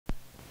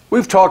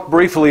We've talked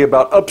briefly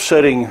about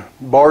upsetting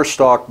bar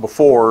stock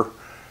before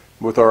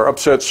with our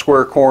upset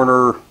square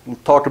corner. We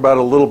talked about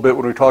it a little bit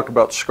when we talked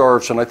about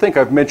scarves, and I think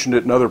I've mentioned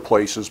it in other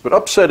places, but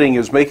upsetting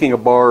is making a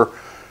bar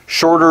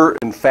shorter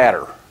and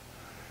fatter.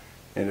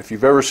 And if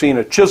you've ever seen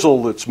a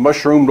chisel that's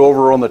mushroomed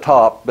over on the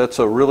top, that's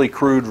a really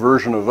crude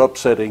version of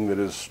upsetting that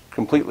is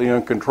completely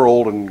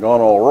uncontrolled and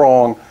gone all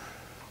wrong,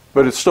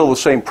 but it's still the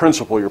same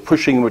principle. You're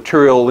pushing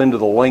material into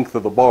the length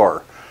of the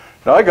bar.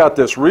 Now I got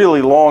this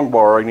really long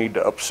bar I need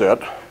to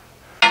upset,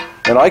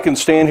 and I can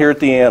stand here at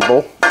the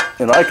anvil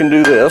and I can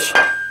do this,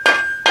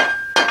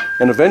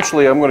 and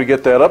eventually I'm going to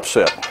get that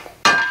upset.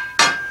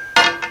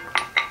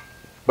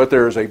 But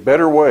there is a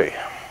better way.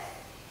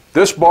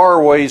 This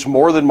bar weighs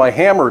more than my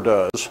hammer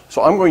does,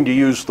 so I'm going to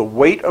use the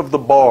weight of the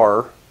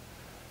bar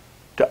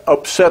to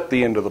upset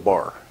the end of the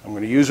bar. I'm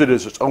going to use it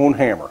as its own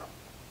hammer.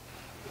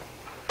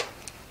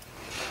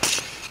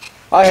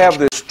 I have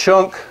this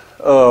chunk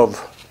of,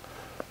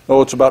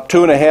 it's about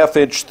 2.5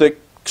 inch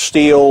thick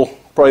steel,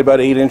 probably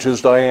about 8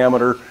 inches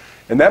diameter,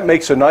 and that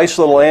makes a nice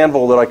little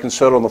anvil that I can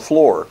set on the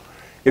floor.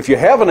 If you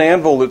have an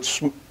anvil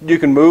that you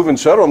can move and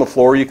set on the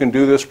floor, you can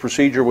do this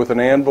procedure with an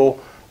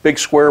anvil, big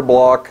square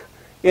block,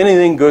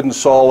 anything good and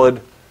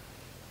solid.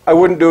 I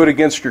wouldn't do it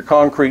against your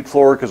concrete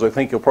floor because I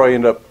think you'll probably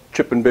end up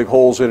chipping big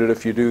holes in it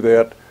if you do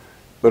that.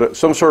 But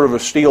some sort of a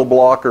steel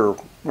block or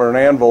an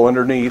anvil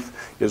underneath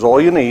is all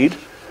you need.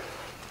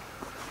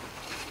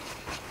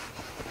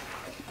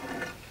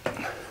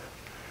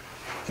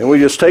 And we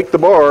just take the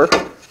bar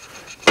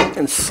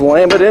and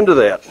slam it into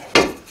that.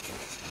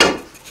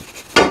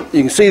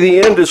 You can see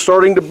the end is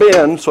starting to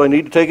bend, so I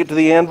need to take it to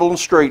the anvil and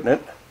straighten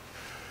it.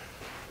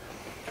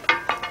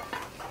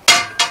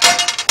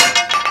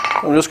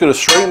 I'm just going to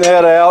straighten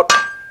that out,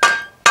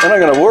 and I'm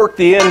going to work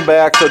the end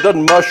back so it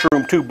doesn't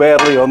mushroom too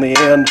badly on the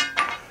end.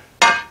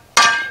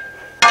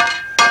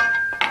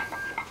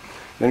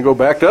 Then go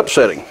back to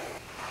upsetting.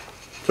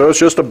 So it's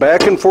just a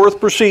back and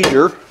forth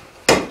procedure.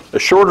 A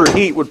shorter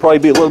heat would probably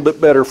be a little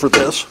bit better for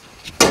this.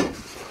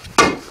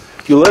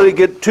 If you let it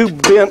get too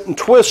bent and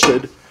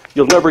twisted,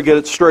 you'll never get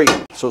it straight.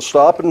 So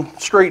stop and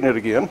straighten it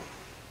again.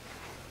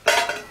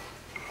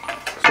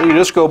 So you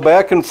just go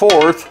back and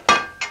forth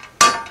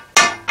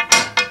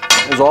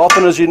as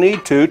often as you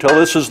need to till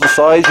this is the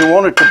size you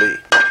want it to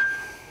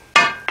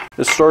be.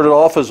 This started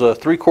off as a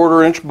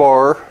 3/4 inch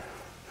bar.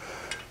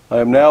 I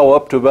am now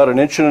up to about 1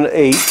 1/8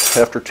 inches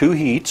after 2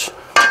 heats.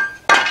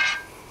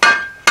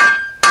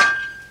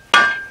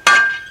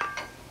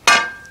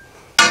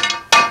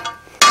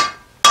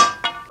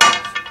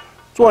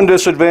 One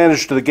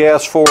disadvantage to the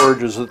gas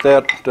forge is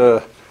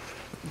that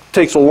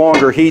takes a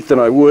longer heat than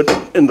I would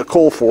in the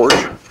coal forge.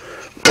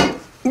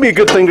 It'd be a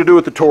good thing to do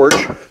with the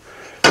torch,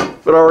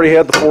 but I already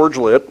had the forge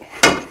lit.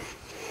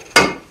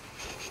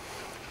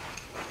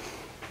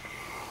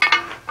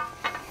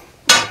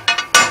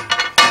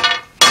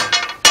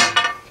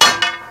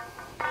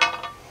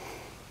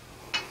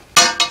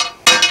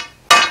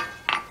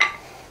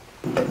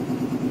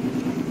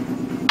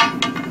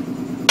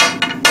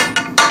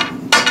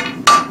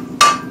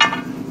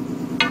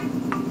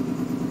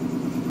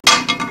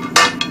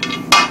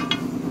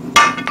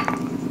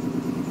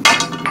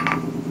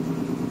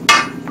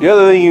 The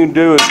other thing you can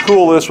do is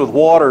cool this with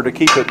water to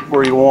keep it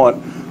where you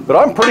want. But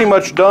I'm pretty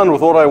much done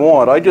with what I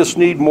want. I just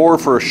need more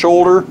for a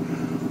shoulder.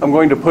 I'm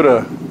going to put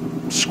a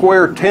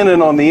square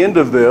tenon on the end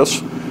of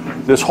this.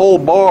 This whole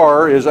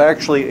bar is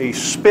actually a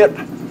spit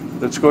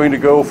that's going to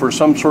go for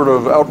some sort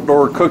of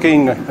outdoor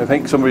cooking. I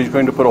think somebody's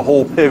going to put a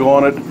whole pig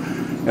on it,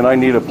 and I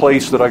need a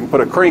place that I can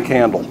put a crank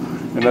handle,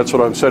 and that's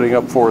what I'm setting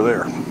up for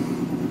there.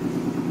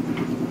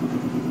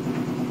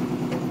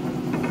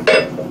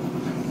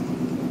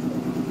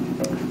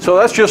 So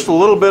that's just a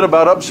little bit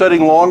about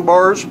upsetting long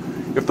bars.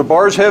 If the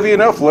bar's heavy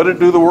enough, let it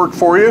do the work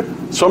for you.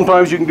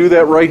 Sometimes you can do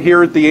that right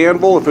here at the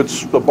anvil if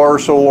it's the bar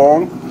so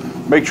long.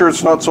 Make sure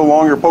it's not so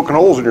long you're poking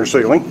holes in your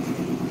ceiling.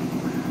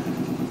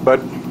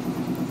 But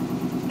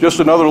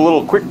just another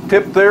little quick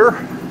tip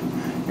there,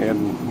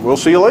 and we'll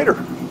see you later.